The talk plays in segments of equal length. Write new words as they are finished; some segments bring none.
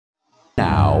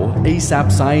Now,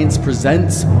 ASAP Science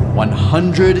presents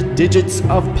 100 digits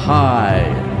of pi.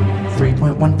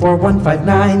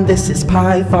 3.14159, this is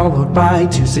pi, followed by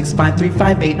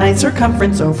 2653589,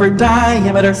 circumference over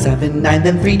diameter 79,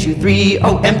 then 323,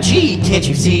 OMG, can't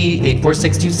you see?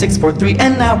 8462643,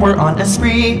 and now we're on a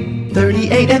spree.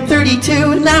 38 and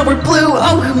 32, now we're blue,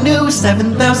 oh who knew?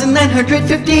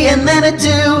 7,950 and then a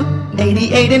 2.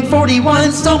 88 and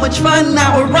 41, so much fun,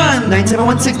 now we're run.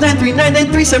 9716939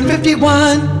 and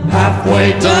 3751.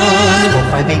 Halfway done.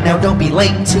 458, now don't be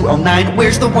late. 209,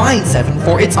 where's the wine?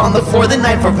 74, it's on the floor. Then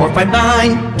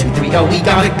 94459. 230, we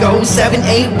gotta go.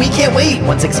 78, we can't wait.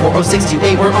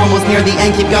 1640628, we're almost near the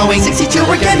end, keep going. 62,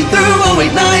 we're getting through.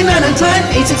 089, 9 on time.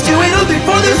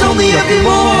 8628034, there's only a few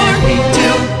more.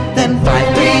 82, then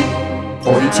 53.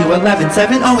 42, 11,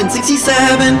 70, and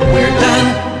 67. We're done.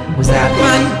 Was that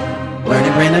fun?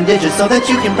 Learning random digits so that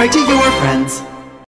you can write to your friends.